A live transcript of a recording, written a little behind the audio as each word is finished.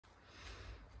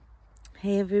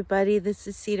Hey everybody, this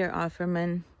is Cedar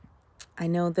Offerman. I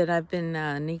know that I've been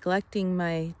neglecting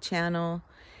my channel,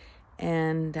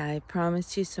 and I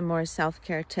promised you some more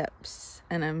self-care tips,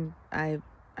 and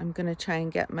I'm gonna try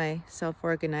and get myself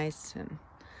organized and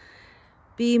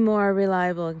be more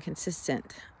reliable and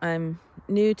consistent. I'm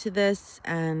new to this,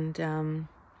 and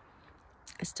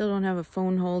I still don't have a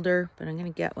phone holder, but I'm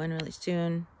gonna get one really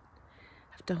soon.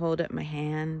 I have to hold it in my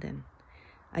hand, and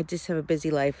I just have a busy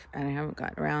life and I haven't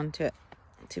gotten around to it,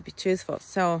 to be truthful.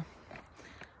 So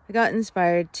I got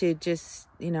inspired to just,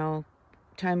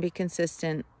 try and be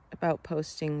consistent about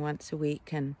posting once a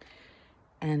week and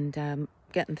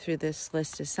getting through this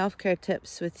list of self-care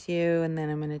tips with you. And then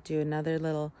I'm going to do another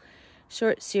little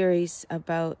short series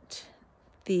about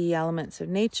the elements of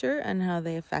nature and how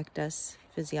they affect us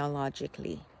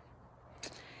physiologically.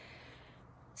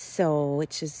 So,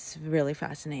 which is really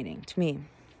fascinating to me.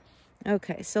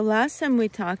 Okay, so last time we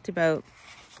talked about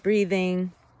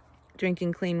breathing,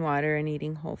 drinking clean water, and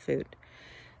eating whole food.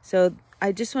 So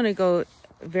I just want to go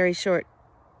very short,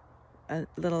 a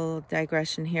little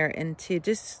digression here into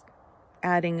just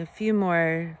adding a few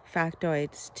more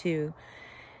factoids to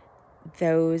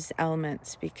those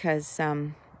elements because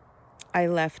I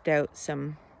left out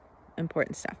some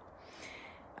important stuff.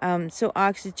 So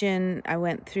oxygen, I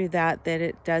went through that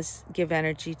it does give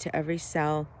energy to every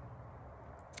cell.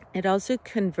 It also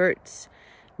converts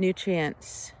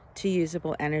nutrients to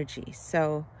usable energy.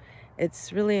 So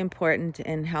it's really important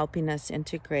in helping us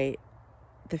integrate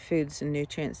the foods and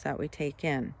nutrients that we take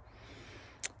in.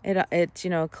 It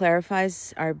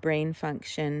clarifies our brain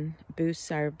function,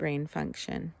 boosts our brain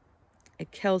function.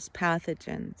 It kills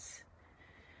pathogens.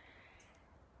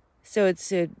 So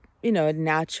it's a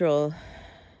natural,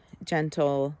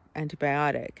 gentle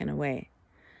antibiotic in a way.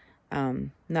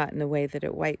 Not in the way that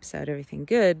it wipes out everything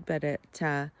good, but it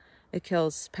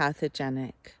kills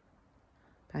pathogenic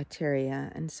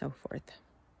bacteria and so forth.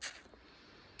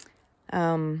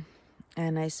 And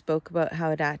I spoke about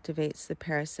how it activates the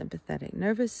parasympathetic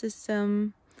nervous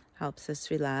system, helps us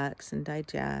relax and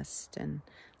digest and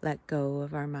let go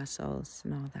of our muscles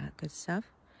and all that good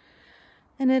stuff.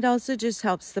 And it also just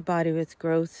helps the body with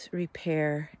growth,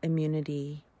 repair,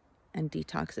 immunity, and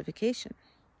detoxification.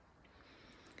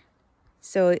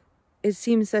 So it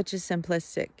seems such a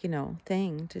simplistic,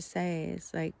 thing to say.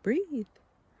 It's like, breathe.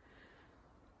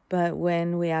 But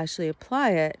when we actually apply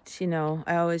it,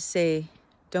 I always say,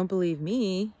 don't believe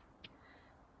me,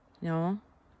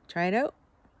 try it out.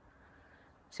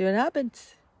 See what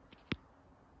happens.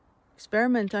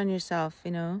 Experiment on yourself,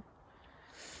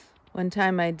 One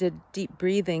time I did deep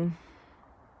breathing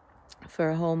for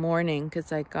a whole morning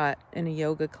because I got in a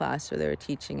yoga class where they were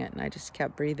teaching it, and I just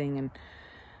kept breathing. And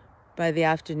by the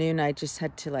afternoon, I just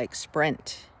had to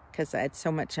sprint because I had so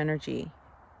much energy.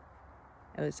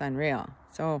 It was unreal.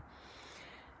 So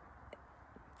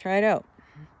try it out.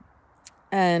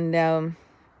 And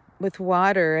with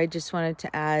water, I just wanted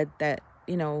to add that,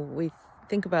 we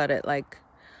think about it like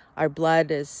our blood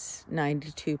is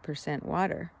 92%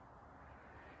 water.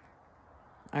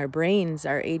 Our brains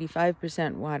are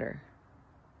 85% water.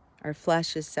 Our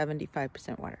flesh is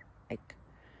 75% water.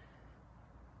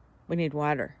 We need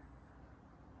water.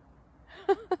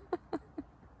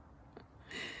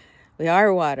 We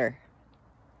are water.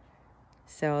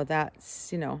 So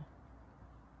that's,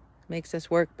 makes us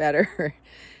work better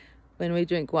when we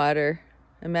drink water.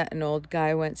 I met an old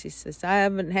guy once. He says, I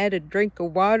haven't had a drink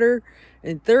of water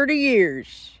in 30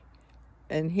 years.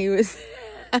 And he was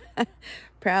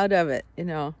proud of it, He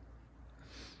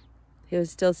was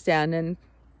still standing.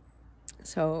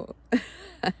 So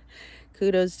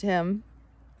kudos to him.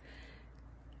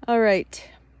 All right.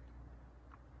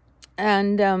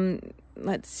 And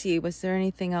let's see, was there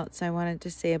anything else I wanted to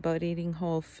say about eating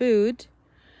whole food?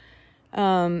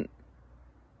 When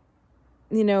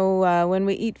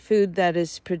we eat food that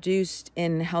is produced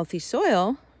in healthy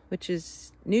soil, which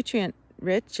is nutrient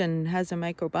rich and has a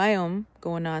microbiome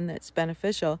going on that's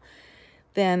beneficial,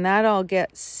 then that all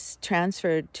gets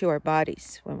transferred to our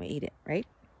bodies when we eat it, right?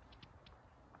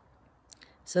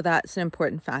 So that's an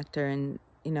important factor in,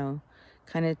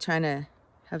 kind of trying to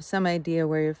have some idea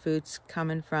where your food's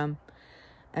coming from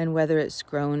and whether it's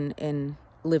grown in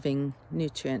living,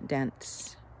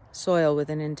 nutrient-dense soil with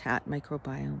an intact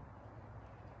microbiome.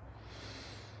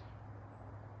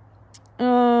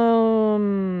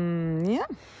 Yeah.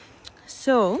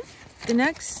 So the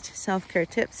next self-care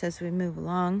tips as we move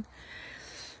along,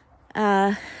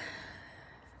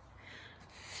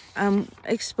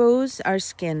 expose our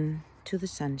skin to the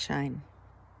sunshine.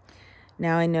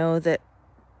 Now I know that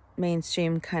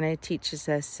mainstream kind of teaches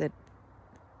us that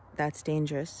that's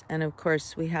dangerous, and of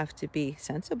course we have to be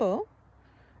sensible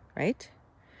right?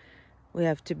 We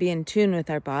have to be in tune with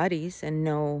our bodies and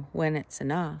know when it's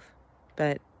enough.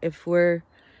 But if we're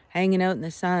hanging out in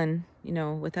the sun,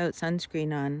 without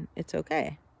sunscreen on, it's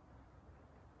okay.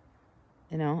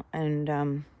 And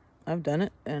I've done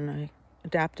it, and I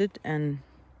adapted and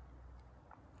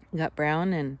got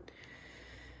brown,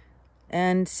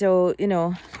 and so,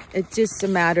 it's just a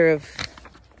matter of,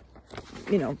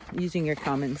 using your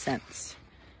common sense.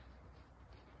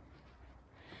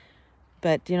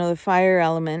 But, the fire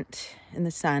element in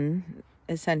the sun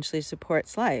essentially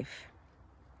supports life.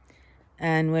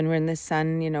 And when we're in the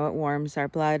sun, it warms our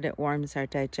blood, it warms our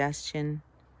digestion.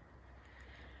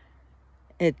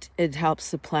 It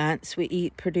helps the plants we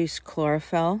eat produce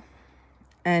chlorophyll.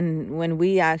 And when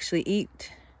we actually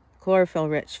eat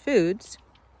chlorophyll-rich foods,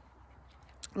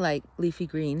 like leafy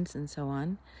greens and so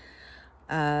on,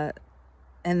 and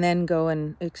then go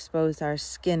and expose our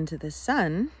skin to the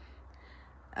sun,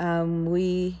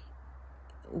 it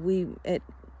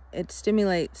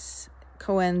stimulates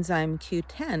coenzyme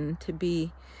Q10 to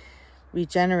be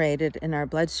regenerated in our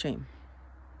bloodstream.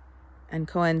 And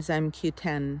coenzyme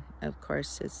Q10, of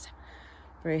course, is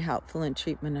very helpful in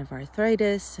treatment of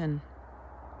arthritis and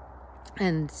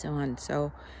so on.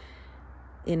 So,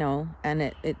 and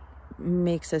it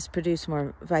makes us produce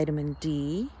more vitamin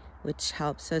D, which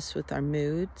helps us with our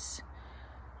moods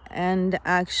and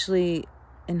actually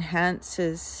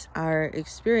enhances our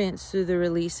experience through the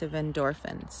release of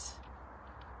endorphins,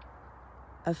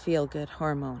 a feel-good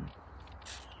hormone.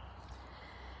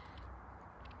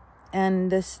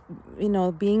 And this,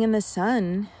 being in the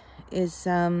sun is,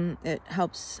 it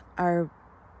helps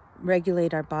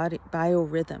regulate our body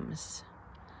biorhythms.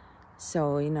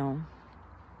 So,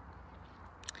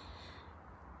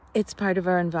 it's part of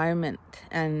our environment,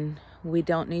 and we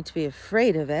don't need to be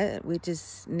afraid of it. We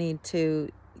just need to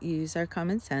use our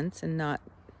common sense and not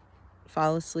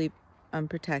fall asleep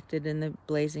unprotected in the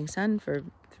blazing sun for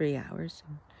 3 hours.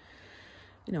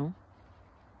 And,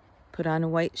 put on a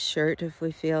white shirt if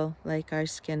we feel like our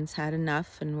skin's had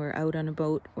enough and we're out on a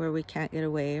boat where we can't get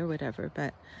away or whatever.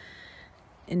 But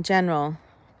in general,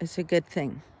 it's a good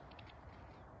thing.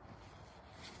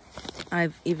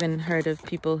 I've even heard of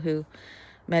people who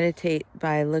meditate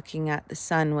by looking at the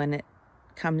sun when it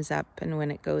comes up and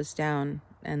when it goes down,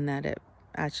 and that it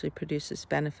actually produces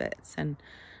benefits. And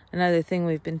another thing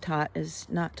we've been taught is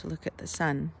not to look at the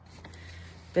sun.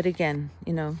 But again,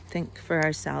 think for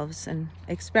ourselves and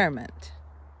experiment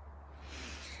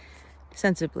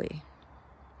sensibly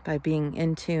by being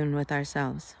in tune with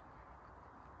ourselves.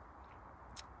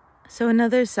 So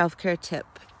another self-care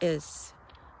tip is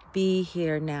be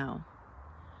here now.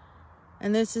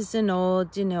 And this is an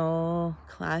old,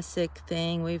 classic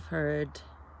thing we've heard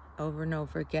over and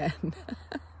over again.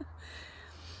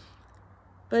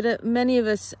 But many of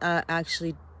us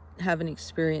actually haven't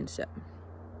experienced it.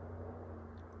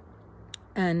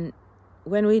 And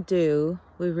when we do,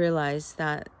 we realize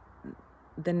that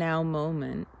the now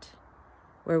moment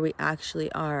where we actually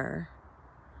are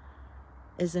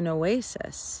is an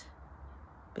oasis,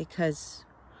 because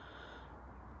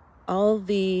all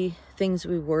the things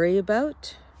we worry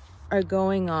about are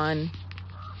going on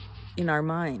in our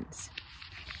minds.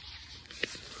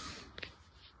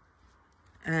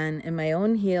 And in my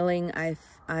own healing, I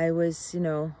was,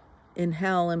 in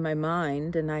hell in my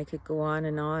mind, and I could go on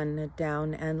and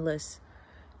down endless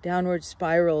downward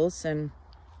spirals and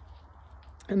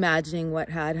imagining what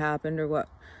had happened or what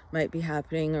might be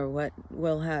happening or what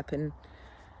will happen.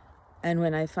 And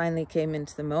when I finally came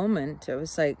into the moment, it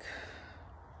was like,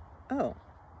 oh,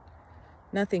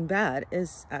 nothing bad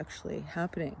is actually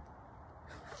happening.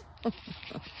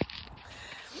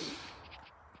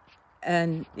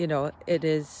 And,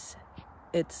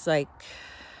 it's like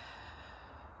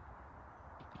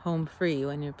home free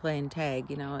when you're playing tag,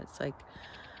 it's like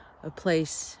a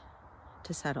place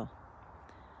to settle.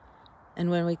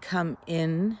 And when we come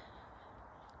in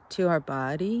to our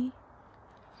body,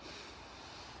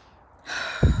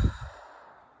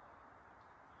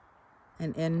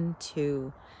 and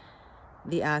into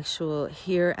the actual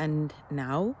here and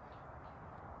now,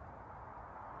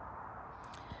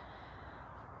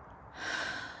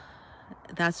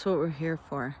 that's what we're here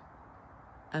for.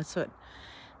 That's what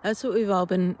we've all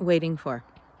been waiting for.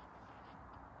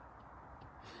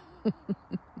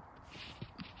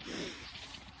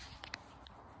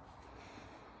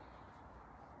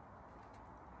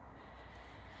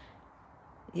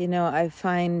 I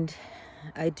find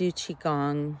I do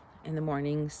Qigong in the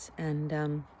mornings,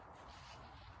 and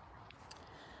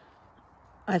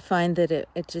I find that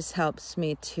it just helps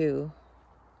me to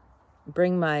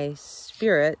bring my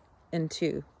spirit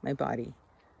into my body.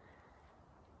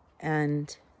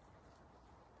 And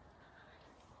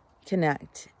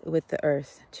connect with the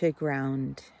earth, to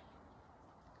ground,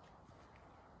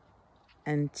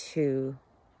 and to,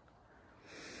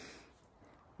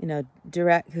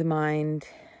 direct the mind,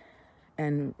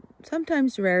 and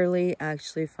sometimes, rarely,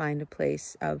 actually find a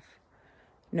place of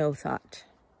no thought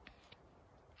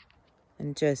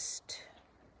and just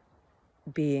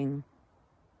being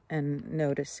and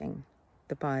noticing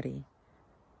the body,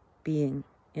 being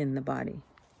in the body.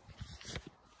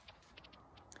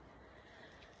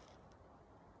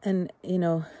 And,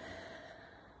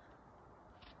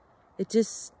 it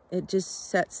just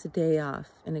sets the day off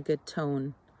in a good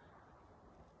tone.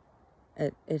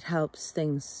 It helps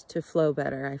things to flow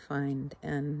better, I find.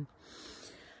 And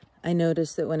I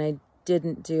noticed that when I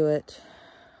didn't do it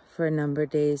for a number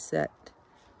of days, that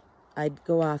I'd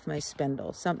go off my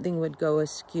spindle. Something would go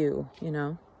askew,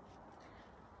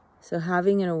 So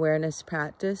having an awareness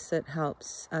practice that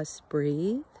helps us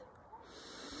breathe.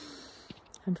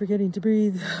 I'm forgetting to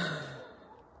breathe.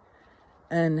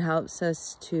 And helps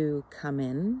us to come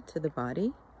in to the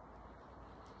body.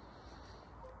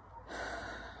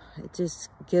 It just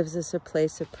gives us a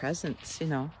place of presence,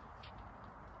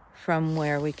 from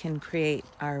where we can create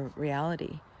our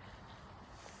reality.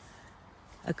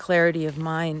 A clarity of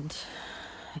mind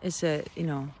is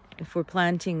if we're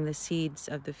planting the seeds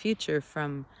of the future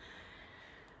from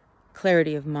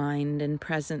clarity of mind and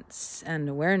presence and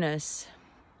awareness,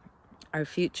 our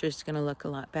future is going to look a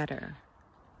lot better.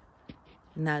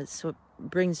 And that's what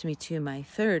brings me to my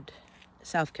third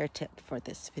self-care tip for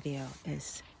this video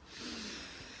is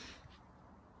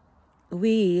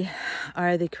we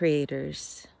are the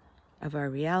creators of our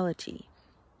reality.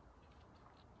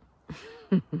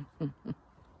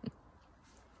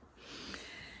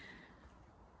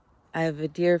 I have a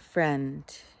dear friend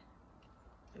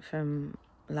from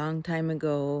a long time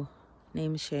ago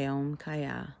named Sheom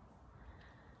Kaya.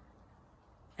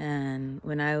 And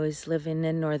when I was living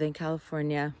in Northern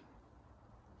California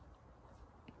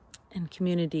in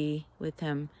community with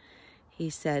him, he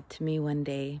said to me one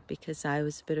day, because I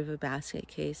was a bit of a basket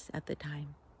case at the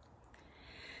time,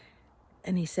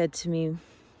 and he said to me,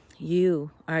 "You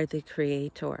are the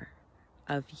creator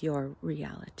of your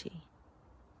reality."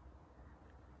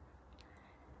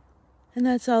 And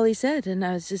that's all he said. And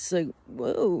I was just like,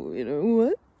 whoa,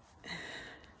 what?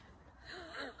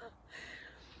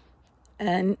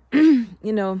 And,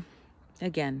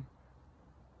 again,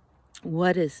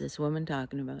 what is this woman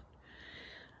talking about?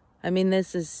 I mean,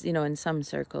 this is, in some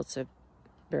circles a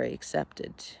very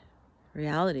accepted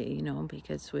reality,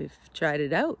 because we've tried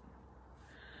it out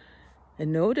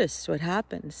and noticed what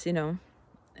happens,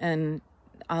 and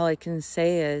all I can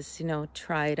say is,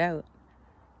 try it out.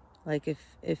 Like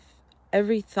if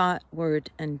every thought, word,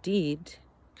 and deed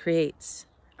creates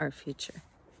our future.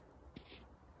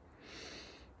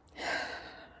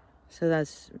 So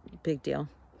that's a big deal.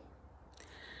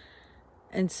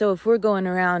 And so if we're going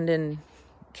around in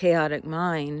chaotic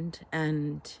mind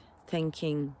and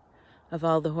thinking of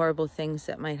all the horrible things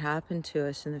that might happen to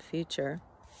us in the future,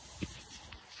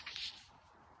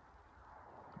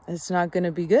 it's not going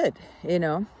to be good,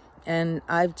 And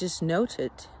I've just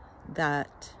noted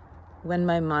that when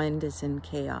my mind is in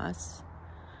chaos,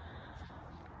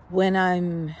 when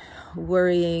I'm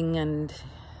worrying and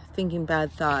thinking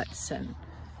bad thoughts and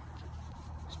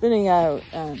spinning out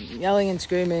and yelling and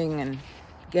screaming and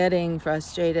getting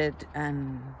frustrated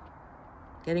and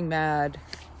getting mad,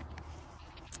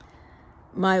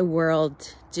 my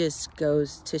world just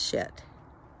goes to shit.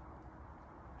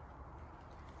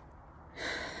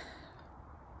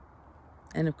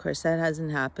 And of course that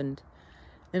hasn't happened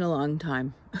in a long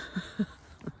time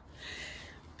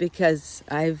because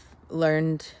I've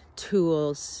learned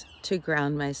tools to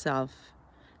ground myself,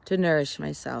 to nourish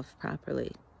myself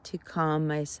properly, to calm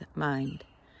my mind,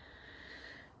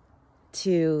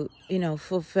 to,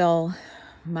 fulfill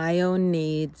my own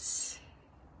needs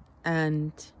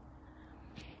and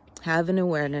have an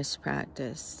awareness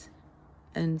practice.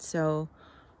 And so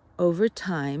over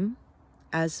time,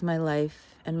 as my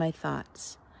life and my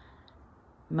thoughts,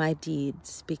 my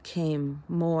deeds became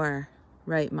more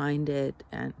right-minded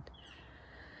and,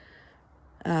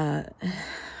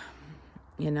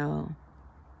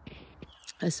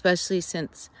 especially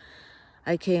since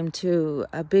I came to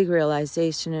a big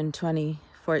realization in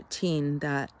 2014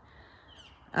 that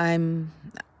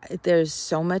there's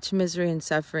so much misery and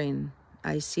suffering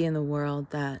I see in the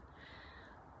world that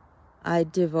I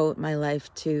devote my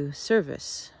life to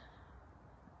service.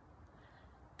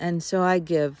 And so I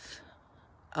give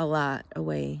a lot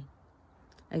away.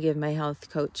 I give my health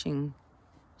coaching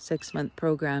 6-month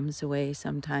programs away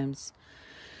sometimes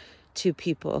to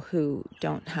people who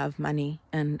don't have money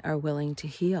and are willing to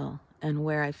heal, and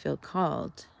where I feel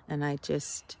called. And I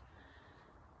just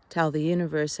tell the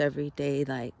universe every day,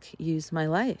 like, use my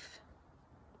life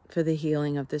for the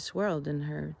healing of this world and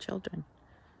her children.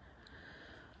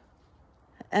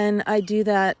 And I do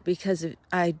that because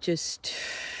I just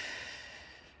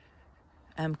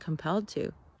am compelled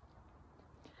to.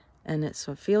 And it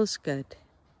so feels good.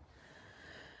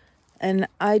 And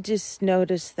I just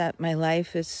noticed that my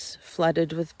life is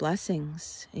flooded with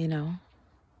blessings, you know.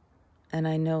 And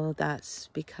I know that's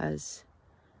because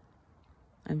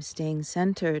I'm staying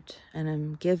centered, and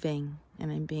I'm giving,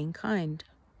 and I'm being kind.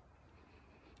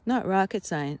 Not rocket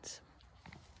science.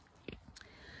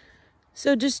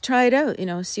 So just try it out, you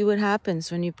know, see what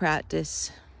happens when you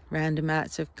practice random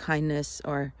acts of kindness,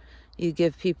 or you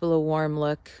give people a warm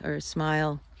look or a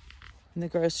smile in the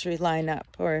grocery lineup,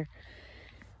 or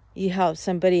you help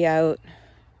somebody out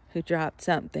who dropped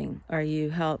something, or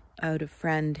you help out a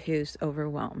friend who's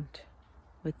overwhelmed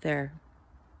with their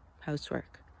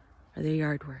housework or their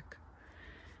yard work.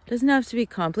 It doesn't have to be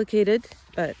complicated,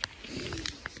 but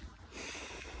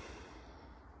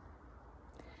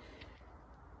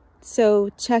so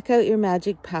check out your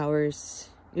magic powers,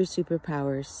 your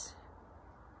superpowers,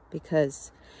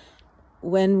 because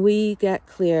when we get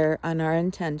clear on our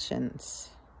intentions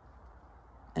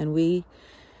and we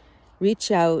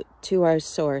reach out to our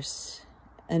source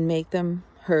and make them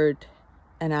heard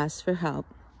and ask for help,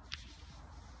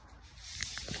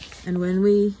 and when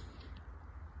we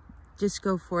just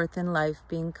go forth in life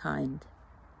being kind,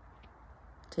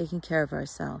 taking care of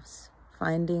ourselves,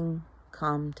 finding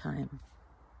calm time,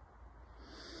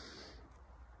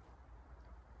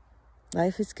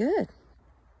 life is good.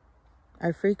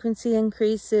 Our frequency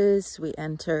increases, we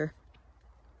enter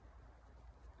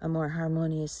a more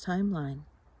harmonious timeline.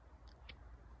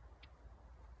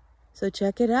 So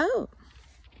check it out.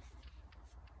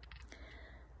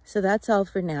 So that's all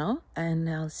for now, and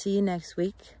I'll see you next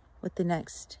week with the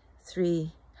next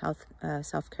 3 health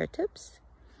self-care tips.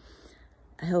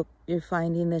 I hope you're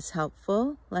finding this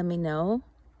helpful. Let me know.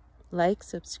 Like,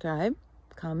 subscribe,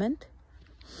 comment.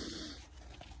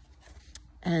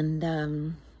 And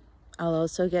I'll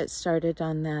also get started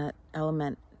on that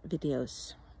element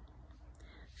videos.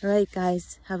 All right,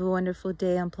 guys, have a wonderful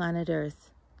day on planet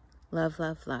Earth. Love,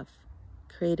 love, love.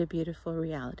 Create a beautiful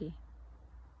reality.